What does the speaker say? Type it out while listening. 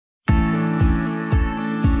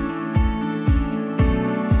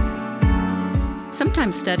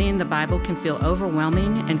Sometimes studying the Bible can feel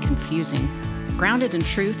overwhelming and confusing. Grounded in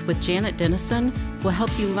Truth with Janet Dennison will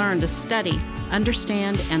help you learn to study,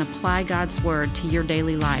 understand, and apply God's Word to your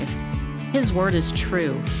daily life. His Word is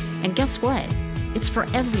true, and guess what? It's for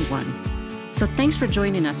everyone. So thanks for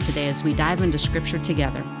joining us today as we dive into Scripture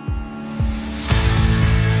together.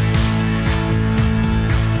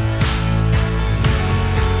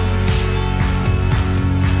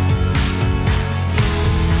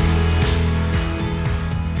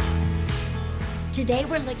 Today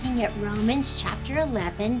we're looking at Romans chapter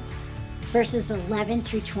 11, verses 11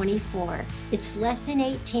 through 24. It's lesson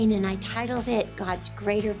 18, and I titled it God's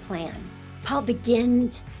Greater Plan. Paul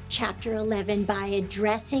begins chapter 11 by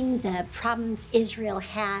addressing the problems Israel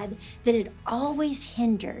had that had always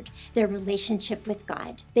hindered their relationship with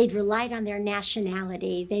God. They'd relied on their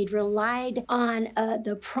nationality. They'd relied on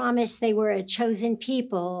the promise they were a chosen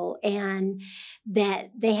people and that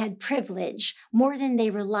they had privilege more than they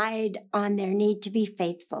relied on their need to be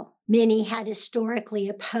faithful. Many had historically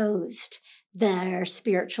opposed their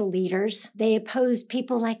spiritual leaders. They opposed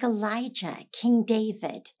people like Elijah, King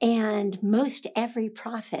David, and most every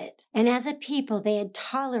prophet. And as a people, they had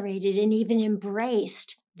tolerated and even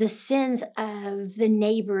embraced the sins of the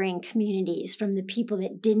neighboring communities from the people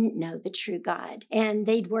that didn't know the true God. And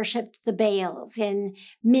they'd worshiped the Baals and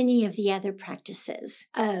many of the other practices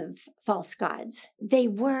of false gods. They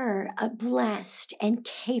were a blessed and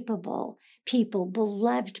capable people,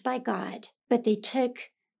 beloved by God, but they took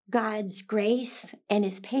God's grace and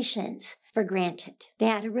his patience for granted. They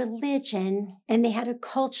had a religion and they had a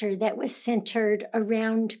culture that was centered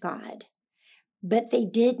around God, but they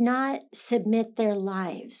did not submit their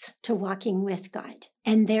lives to walking with God.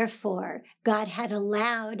 And therefore, God had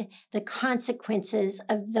allowed the consequences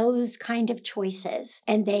of those kind of choices,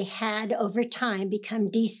 and they had over time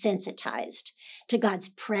become desensitized to God's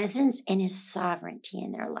presence and his sovereignty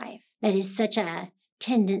in their life. That is such a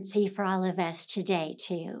tendency for all of us today,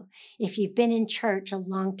 too. If you've been in church a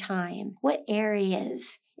long time, what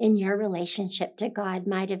areas in your relationship to God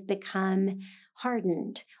might have become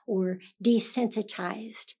hardened or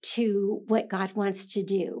desensitized to what God wants to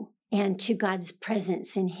do and to God's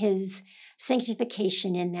presence and his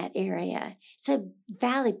sanctification in that area? It's a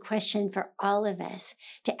valid question for all of us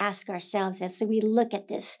to ask ourselves as we look at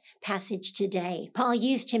this passage today. Paul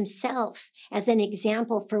used himself as an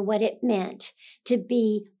example for what it meant to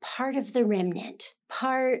be part of the remnant,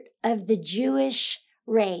 part of the Jewish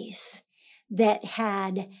race that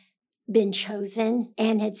had been chosen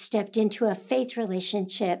and had stepped into a faith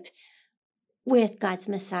relationship with God's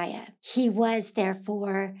Messiah. He was,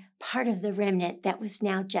 therefore, part of the remnant that was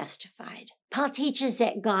now justified. Paul teaches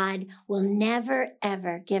that God will never,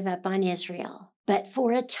 ever give up on Israel. But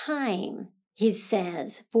for a time, he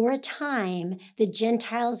says, for a time, the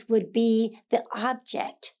Gentiles would be the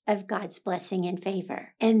object of God's blessing and favor.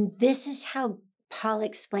 And this is how Paul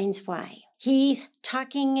explains why. He's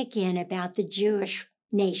talking again about the Jewish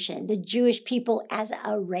nation, the Jewish people as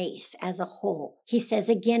a race, as a whole. He says,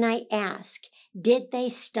 again, I ask, did they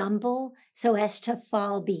stumble so as to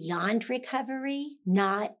fall beyond recovery?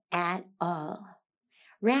 Not at all.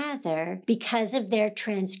 Rather, because of their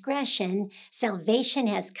transgression, salvation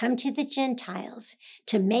has come to the Gentiles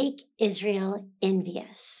to make Israel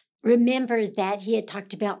envious. Remember that he had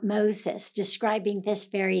talked about Moses describing this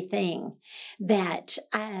very thing, that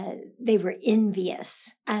they were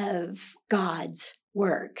envious of God's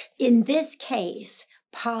work. In this case,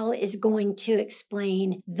 Paul is going to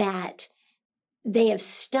explain that they have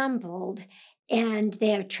stumbled and they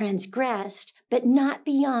have transgressed, but not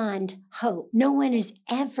beyond hope. No one is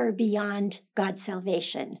ever beyond God's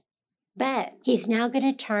salvation. But he's now going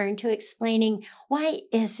to turn to explaining why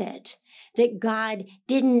is it that God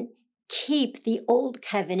didn't keep the old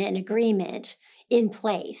covenant agreement in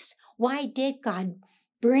place? Why did God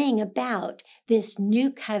bring about this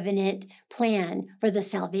new covenant plan for the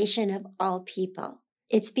salvation of all people?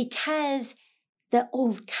 It's because the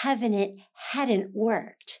old covenant hadn't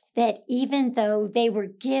worked, that even though they were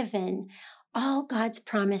given all God's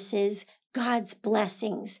promises, God's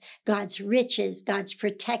blessings, God's riches, God's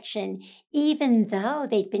protection, even though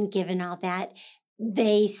they'd been given all that,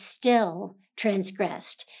 they still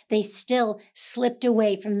transgressed. They still slipped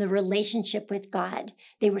away from the relationship with God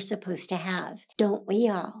they were supposed to have. Don't we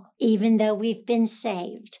all? Even though we've been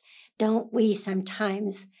saved, don't we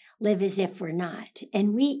sometimes live as if we're not?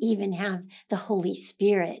 And we even have the Holy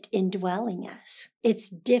Spirit indwelling us. It's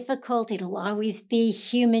difficult. It'll always be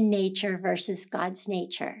human nature versus God's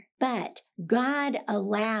nature. But God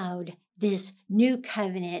allowed this new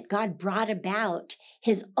covenant. God brought about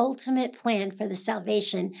his ultimate plan for the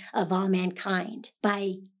salvation of all mankind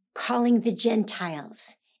by calling the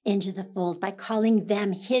Gentiles into the fold, by calling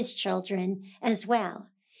them his children as well.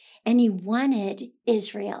 And he wanted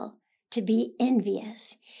Israel to be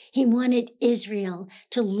envious. He wanted Israel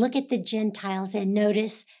to look at the Gentiles and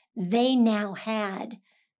notice they now had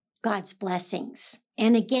God's blessings.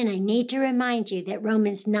 And again, I need to remind you that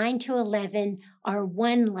Romans 9 to 11 are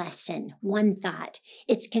one lesson, one thought.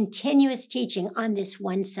 It's continuous teaching on this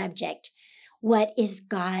one subject. What is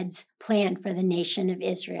God's plan for the nation of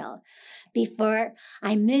Israel? Before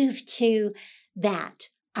I move to that,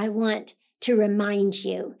 I want to remind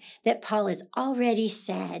you that Paul has already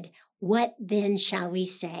said, "What then shall we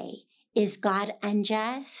say? Is God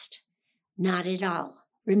unjust? Not at all."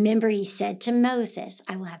 Remember, he said to Moses,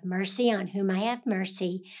 "I will have mercy on whom I have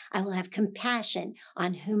mercy. I will have compassion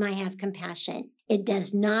on whom I have compassion." It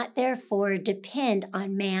does not, therefore, depend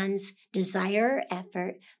on man's desire or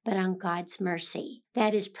effort, but on God's mercy.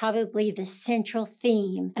 That is probably the central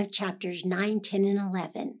theme of chapters 9, 10, and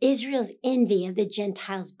 11. Israel's envy of the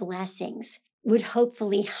Gentiles' blessings would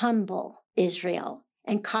hopefully humble Israel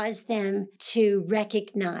and cause them to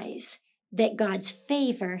recognize that God's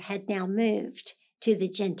favor had now moved to the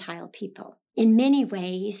Gentile people. In many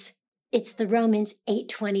ways, it's the Romans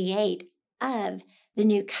 8:28 of the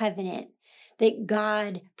new covenant that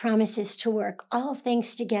God promises to work all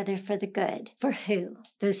things together for the good. For who?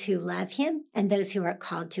 Those who love him and those who are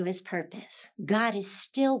called to his purpose. God is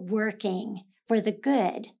still working for the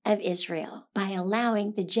good of Israel by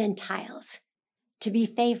allowing the Gentiles to be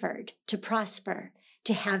favored, to prosper,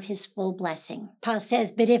 to have his full blessing. Paul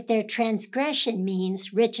says, "But if their transgression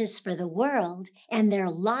means riches for the world and their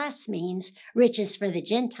loss means riches for the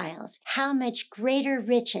Gentiles, how much greater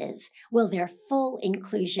riches will their full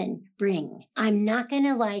inclusion bring?" I'm not going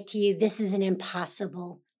to lie to you, this is an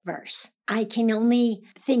impossible verse. I can only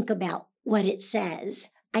think about what it says.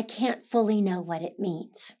 I can't fully know what it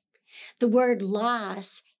means. The word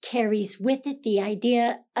loss carries with it the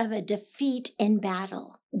idea of a defeat in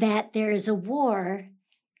battle, that there is a war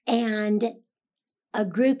and a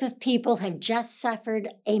group of people have just suffered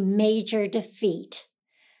a major defeat,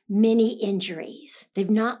 many injuries. They've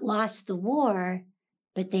not lost the war,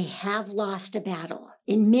 but they have lost a battle.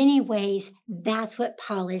 In many ways, that's what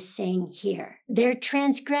Paul is saying here. Their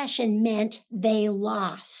transgression meant they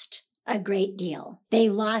lost a great deal. They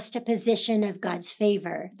lost a position of God's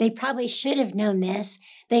favor. They probably should have known this.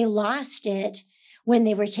 They lost it when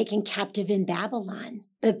they were taken captive in Babylon.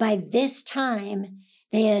 But by this time,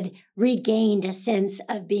 they had regained a sense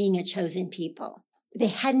of being a chosen people. They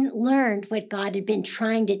hadn't learned what God had been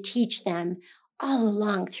trying to teach them all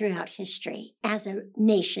along throughout history as a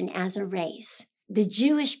nation, as a race. The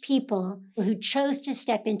Jewish people who chose to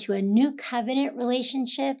step into a new covenant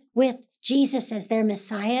relationship with Jesus as their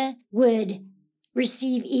Messiah would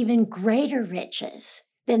receive even greater riches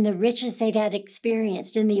than the riches they'd had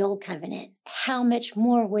experienced in the old covenant. How much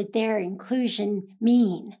more would their inclusion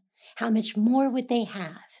mean? How much more would they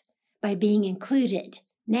have by being included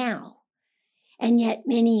now? And yet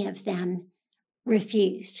many of them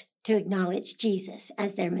refused to acknowledge Jesus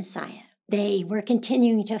as their Messiah. They were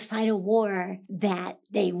continuing to fight a war that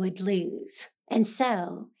they would lose. And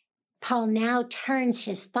so Paul now turns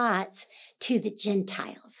his thoughts to the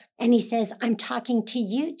Gentiles. And he says, "I'm talking to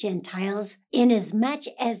you, Gentiles, inasmuch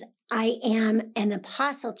as I am an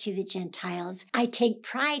apostle to the Gentiles. I take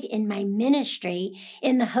pride in my ministry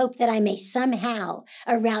in the hope that I may somehow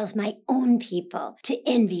arouse my own people to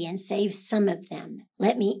envy and save some of them."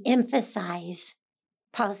 Let me emphasize,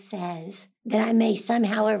 Paul says, that I may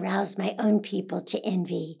somehow arouse my own people to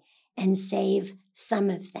envy and save some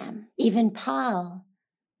of them. Even Paul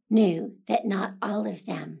knew that not all of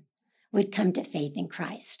them would come to faith in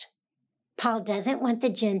Christ. Paul doesn't want the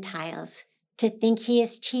Gentiles to think he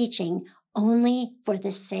is teaching only for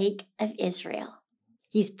the sake of Israel.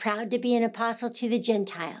 He's proud to be an apostle to the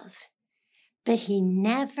Gentiles, but he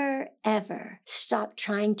never, ever stopped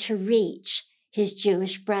trying to reach his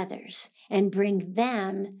Jewish brothers and bring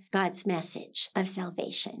them God's message of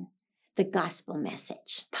salvation, the gospel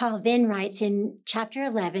message. Paul then writes in chapter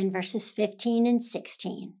 11, verses 15 and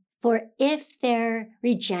 16, "For if their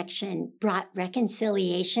rejection brought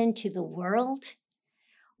reconciliation to the world,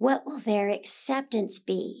 what will their acceptance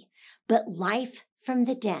be but life from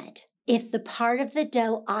the dead? If the part of the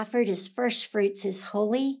dough offered as first fruits is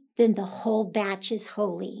holy, then the whole batch is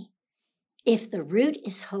holy. If the root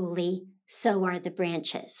is holy, so are the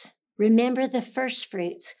branches." Remember, the first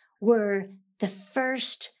fruits were the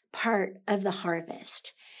first part of the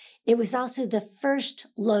harvest. It was also the first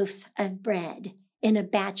loaf of bread in a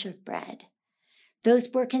batch of bread. Those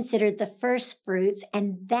were considered the first fruits,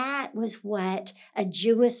 and that was what a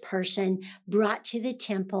Jewish person brought to the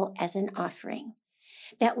temple as an offering.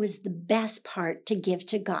 That was the best part to give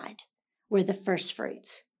to God, were the first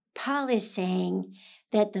fruits. Paul is saying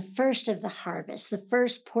that the first of the harvest, the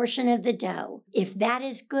first portion of the dough, if that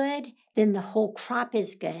is good, then the whole crop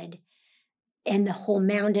is good, and the whole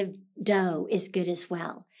mound of dough is good as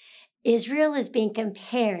well. Israel is being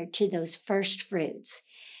compared to those first fruits.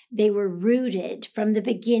 They were rooted from the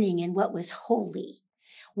beginning in what was holy,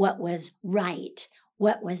 what was right,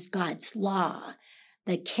 what was God's law,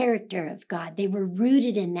 the character of God. They were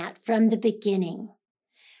rooted in that from the beginning.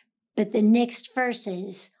 But the next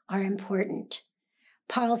verses are important.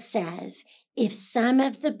 Paul says, if some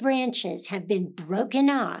of the branches have been broken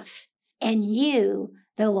off, and you,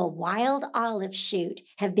 though a wild olive shoot,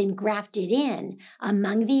 have been grafted in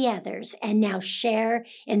among the others and now share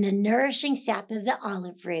in the nourishing sap of the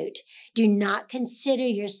olive root, do not consider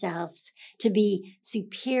yourselves to be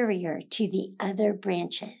superior to the other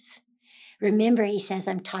branches. Remember, he says,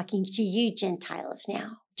 I'm talking to you Gentiles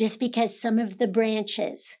now. Just because some of the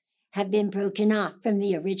branches have been broken off from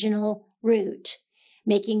the original root,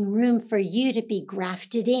 making room for you to be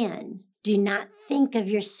grafted in, do not think of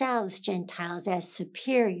yourselves, Gentiles, as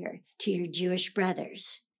superior to your Jewish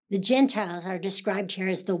brothers. The Gentiles are described here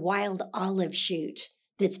as the wild olive shoot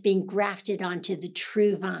that's being grafted onto the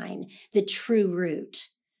true vine, the true root,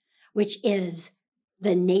 which is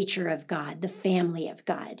the nature of God, the family of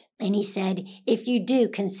God. And he said, if you do,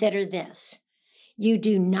 consider this. You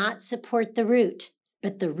do not support the root,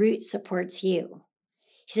 but the root supports you.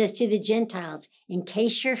 He says to the Gentiles, in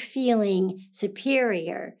case you're feeling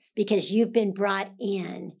superior because you've been brought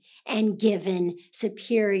in and given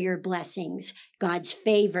superior blessings, God's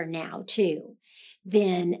favor now too,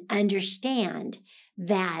 then understand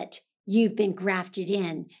that you've been grafted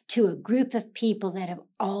in to a group of people that have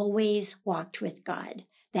always walked with God,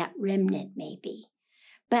 that remnant maybe.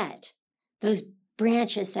 But those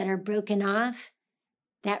branches that are broken off,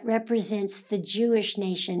 that represents the Jewish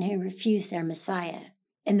nation who refused their Messiah.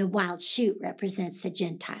 And the wild shoot represents the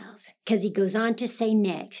Gentiles. Because he goes on to say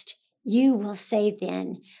next, you will say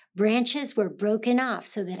then, branches were broken off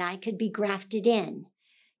so that I could be grafted in.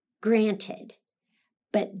 Granted,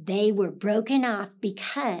 but they were broken off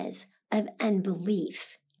because of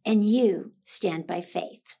unbelief, and you stand by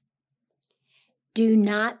faith. Do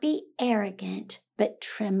not be arrogant, but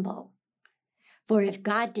tremble. For if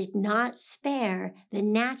God did not spare the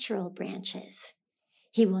natural branches,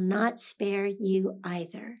 he will not spare you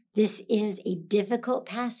either. This is a difficult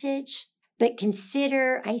passage, but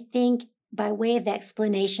consider, I think, by way of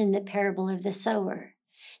explanation, the parable of the sower.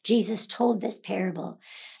 Jesus told this parable,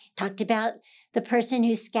 talked about the person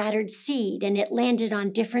who scattered seed and it landed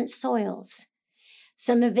on different soils.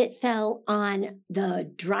 Some of it fell on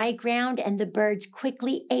the dry ground and the birds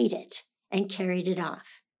quickly ate it and carried it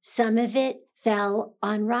off. Some of it fell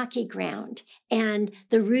on rocky ground, and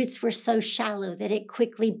the roots were so shallow that it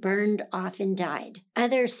quickly burned off and died.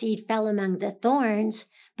 Other seed fell among the thorns,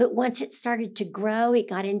 but once it started to grow, it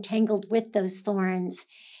got entangled with those thorns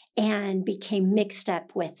and became mixed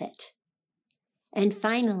up with it. And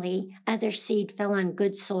finally, other seed fell on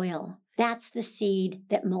good soil. That's the seed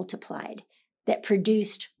that multiplied, that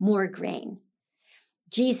produced more grain.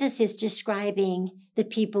 Jesus is describing the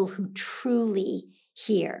people who truly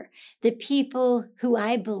hear, the people who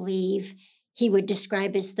I believe he would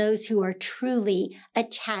describe as those who are truly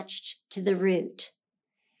attached to the root.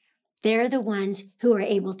 They're the ones who are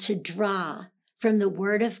able to draw from the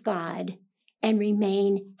word of God and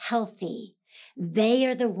remain healthy. They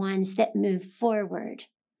are the ones that move forward.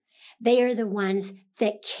 They are the ones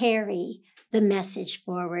that carry the message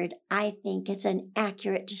forward. I think it's an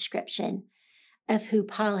accurate description of who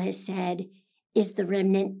Paul has said is the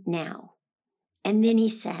remnant now. And then he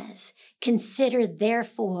says, consider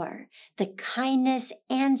therefore the kindness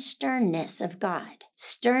and sternness of God.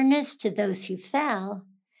 Sternness to those who fell,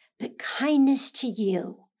 but kindness to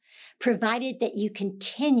you, provided that you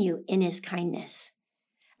continue in his kindness.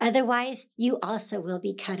 Otherwise, you also will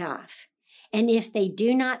be cut off. And if they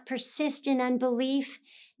do not persist in unbelief,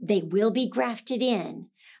 they will be grafted in,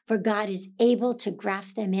 for God is able to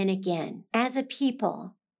graft them in again. As a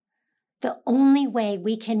people, the only way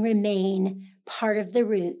we can remain part of the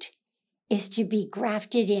root is to be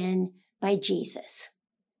grafted in by Jesus.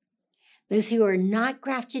 Those who are not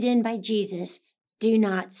grafted in by Jesus do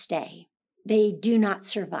not stay. They do not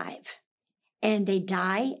survive, and they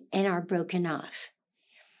die and are broken off.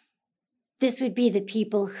 This would be the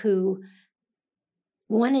people who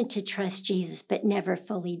wanted to trust Jesus but never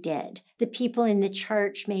fully did. The people in the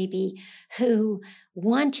church maybe who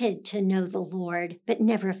wanted to know the Lord but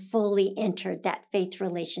never fully entered that faith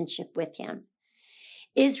relationship with him.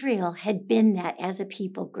 Israel had been that as a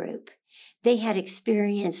people group. They had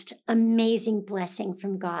experienced amazing blessing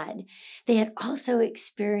from God. They had also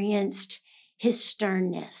experienced his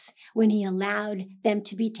sternness when he allowed them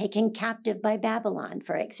to be taken captive by Babylon,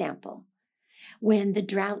 for example. When the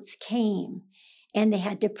droughts came and they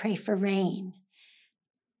had to pray for rain.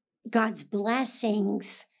 God's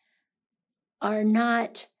blessings are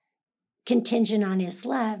not contingent on his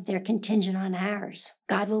love, they're contingent on ours.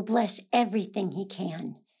 God will bless everything he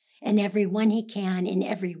can and everyone he can in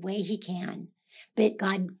every way he can, but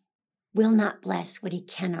God will not bless what he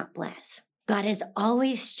cannot bless. God has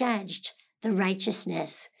always judged the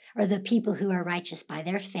righteousness or the people who are righteous by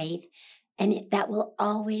their faith, and that will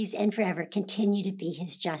always and forever continue to be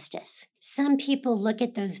his justice. Some people look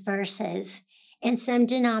at those verses, and some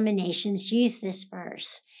denominations use this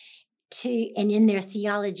verse and in their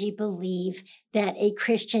theology believe that a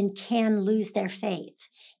Christian can lose their faith,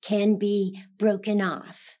 can be broken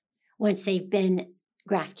off once they've been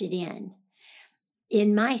grafted in.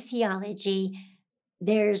 In my theology,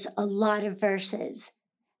 there's a lot of verses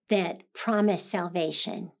that promise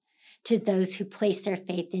salvation to those who place their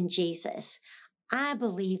faith in Jesus. I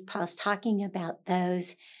believe Paul's talking about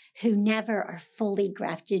those who never are fully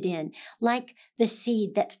grafted in, like the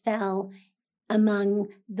seed that fell among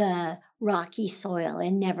the rocky soil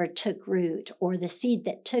and never took root, or the seed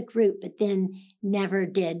that took root but then never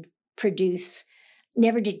did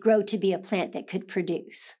grow to be a plant that could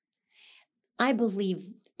produce. I believe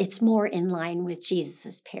it's more in line with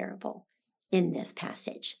Jesus's parable in this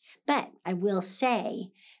passage. But I will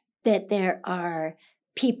say that there are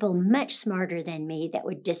people much smarter than me that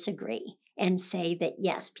would disagree and say that,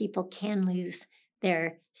 yes, people can lose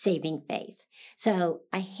their saving faith. So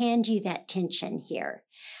I hand you that tension here.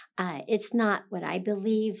 It's not what I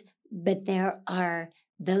believe, but there are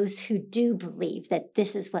those who do believe that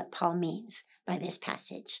this is what Paul means by this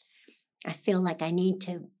passage. I feel like I need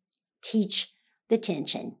to teach the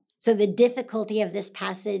tension. So the difficulty of this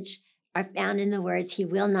passage are found in the words, he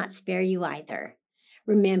will not spare you either.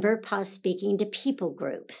 Remember, Paul's speaking to people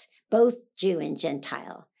groups, both Jew and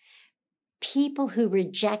Gentile. People who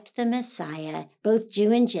reject the Messiah, both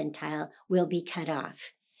Jew and Gentile, will be cut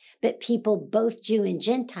off. But people, both Jew and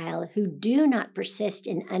Gentile, who do not persist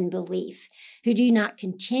in unbelief, who do not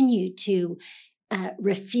continue to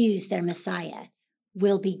refuse their Messiah,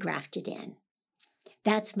 will be grafted in.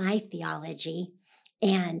 That's my theology,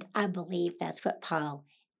 and I believe that's what Paul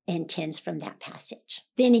intends from that passage.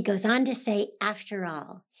 Then he goes on to say, after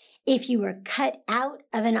all, if you were cut out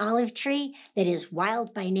of an olive tree that is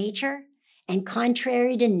wild by nature, and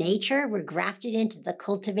contrary to nature were grafted into the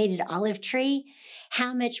cultivated olive tree,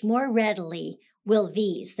 how much more readily will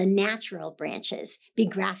these, the natural branches, be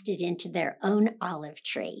grafted into their own olive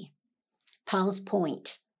tree? Paul's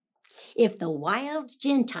point, if the wild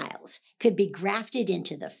Gentiles could be grafted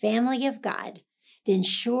into the family of God, then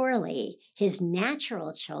surely his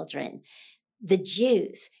natural children, the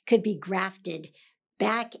Jews, could be grafted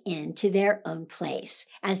back into their own place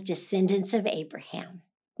as descendants of Abraham.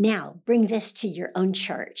 Now, bring this to your own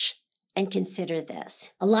church and consider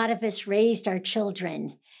this. A lot of us raised our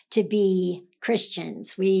children to be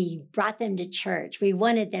Christians. We brought them to church. We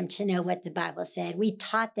wanted them to know what the Bible said. We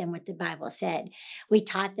taught them what the Bible said. We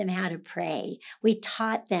taught them how to pray. We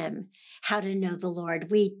taught them how to know the Lord.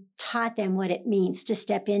 We taught them what it means to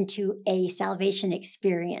step into a salvation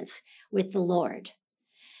experience with the Lord.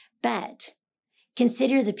 But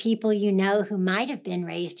consider the people you know who might have been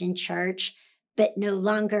raised in church but no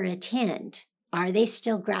longer attend. Are they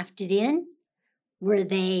still grafted in? Were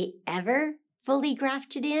they ever fully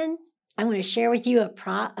grafted in? I want to share with you a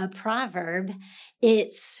proverb.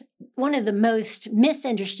 It's one of the most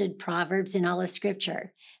misunderstood proverbs in all of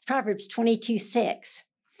Scripture. It's Proverbs 22:6.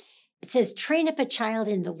 It says, train up a child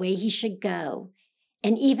in the way he should go,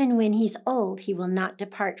 and even when he's old, he will not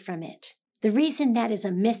depart from it. The reason that is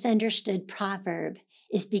a misunderstood proverb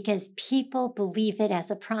is because people believe it as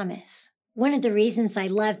a promise. One of the reasons I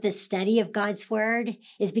love the study of God's Word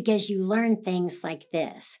is because you learn things like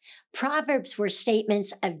this. Proverbs were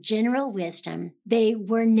statements of general wisdom. They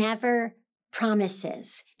were never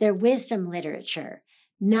promises. They're wisdom literature,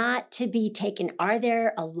 not to be taken. Are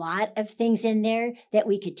there a lot of things in there that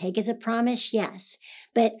we could take as a promise? Yes.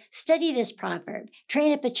 But study this proverb.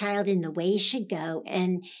 Train up a child in the way he should go,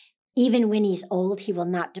 and even when he's old, he will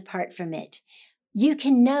not depart from it. You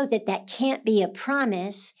can know that that can't be a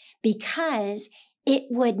promise because it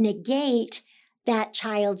would negate that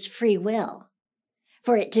child's free will.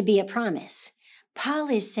 for it to be a promise. Paul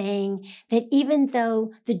is saying that even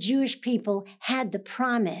though the Jewish people had the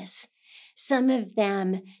promise, some of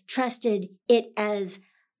them trusted it as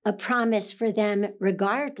a promise for them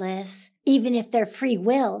regardless, even if their free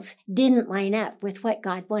wills didn't line up with what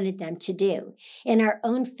God wanted them to do. In our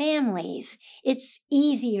own families, it's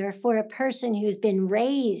easier for a person who's been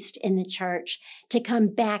raised in the church to come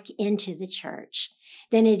back into the church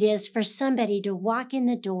than it is for somebody to walk in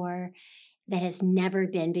the door that has never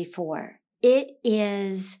been before. It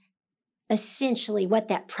is essentially what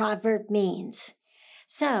that proverb means.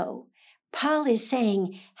 So, Paul is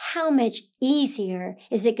saying, how much easier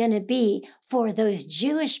is it going to be for those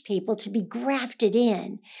Jewish people to be grafted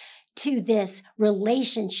in to this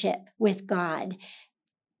relationship with God,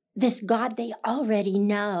 this God they already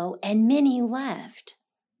know and many loved.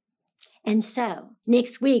 And so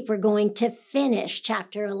next week, we're going to finish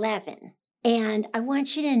chapter 11. And I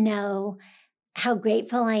want you to know how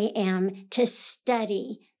grateful I am to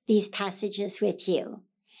study these passages with you.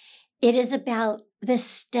 It is about the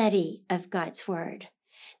study of God's word.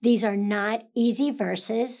 These are not easy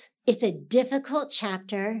verses. It's a difficult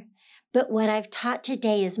chapter, but what I've taught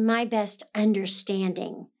today is my best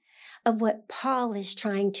understanding of what Paul is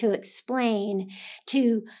trying to explain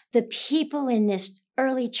to the people in this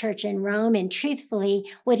early church in Rome, and truthfully,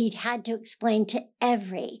 what he'd had to explain to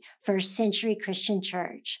every first century Christian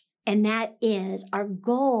church. And that is, our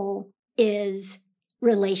goal is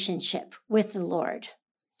relationship with the Lord.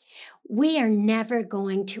 We are never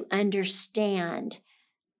going to understand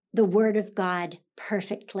the Word of God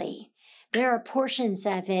perfectly. There are portions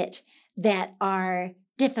of it that are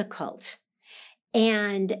difficult,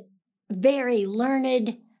 and very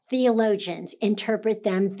learned theologians interpret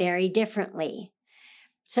them very differently.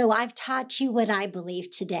 So I've taught you what I believe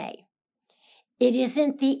today. It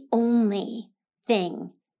isn't the only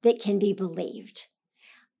thing that can be believed.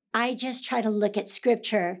 I just try to look at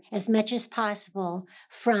Scripture as much as possible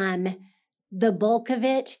from the bulk of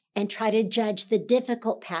it and try to judge the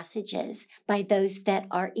difficult passages by those that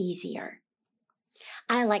are easier.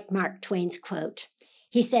 I like Mark Twain's quote.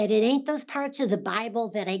 He said, "It ain't those parts of the Bible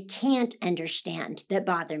that I can't understand that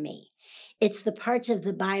bother me. It's the parts of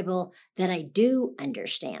the Bible that I do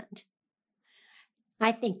understand."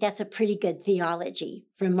 I think that's a pretty good theology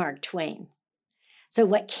from Mark Twain. So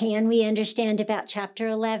what can we understand about chapter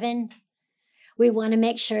 11? We want to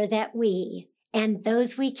make sure that we and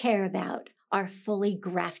those we care about are fully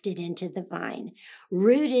grafted into the vine,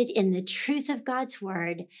 rooted in the truth of God's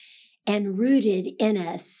word, and rooted in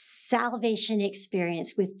a salvation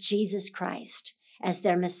experience with Jesus Christ as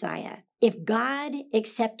their Messiah. If God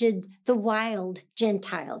accepted the wild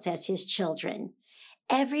Gentiles as his children,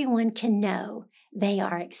 everyone can know they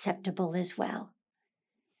are acceptable as well.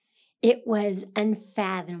 It was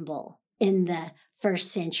unfathomable in the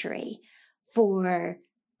first century for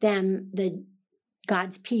them,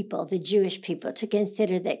 God's people, the Jewish people, to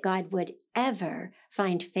consider that God would ever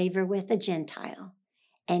find favor with a Gentile.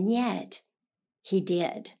 And yet, he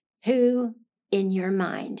did. Who, in your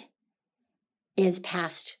mind, is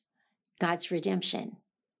past God's redemption?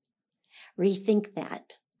 Rethink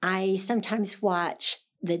that. I sometimes watch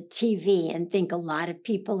the TV and think a lot of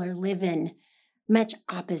people are living much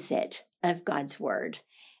opposite of God's word,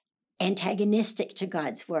 antagonistic to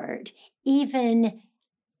God's word, even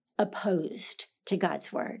opposed to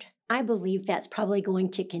God's word. I believe that's probably going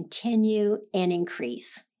to continue and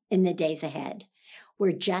increase in the days ahead.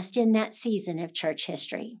 We're just in that season of church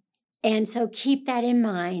history. And so keep that in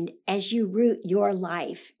mind as you root your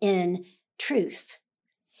life in truth.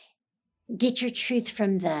 Get your truth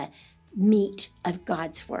from the meat of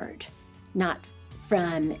God's word, not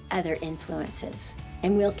from other influences.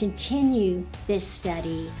 And we'll continue this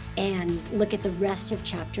study and look at the rest of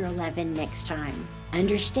chapter 11 next time.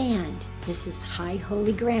 Understand, this is high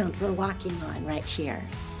holy ground we're walking on right here.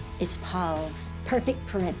 It's Paul's perfect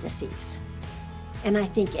parentheses. And I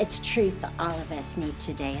think it's truth all of us need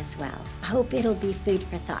today as well. I hope it'll be food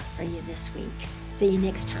for thought for you this week. See you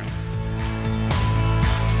next time.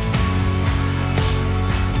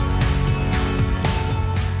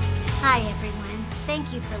 Hi, everyone.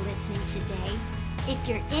 Thank you for listening today. If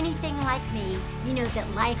you're anything like me, you know that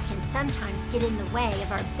life can sometimes get in the way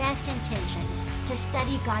of our best intentions to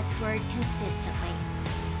study God's Word consistently.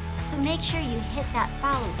 So make sure you hit that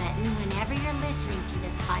follow button whenever you're listening to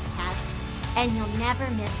this podcast, and you'll never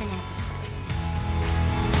miss an episode.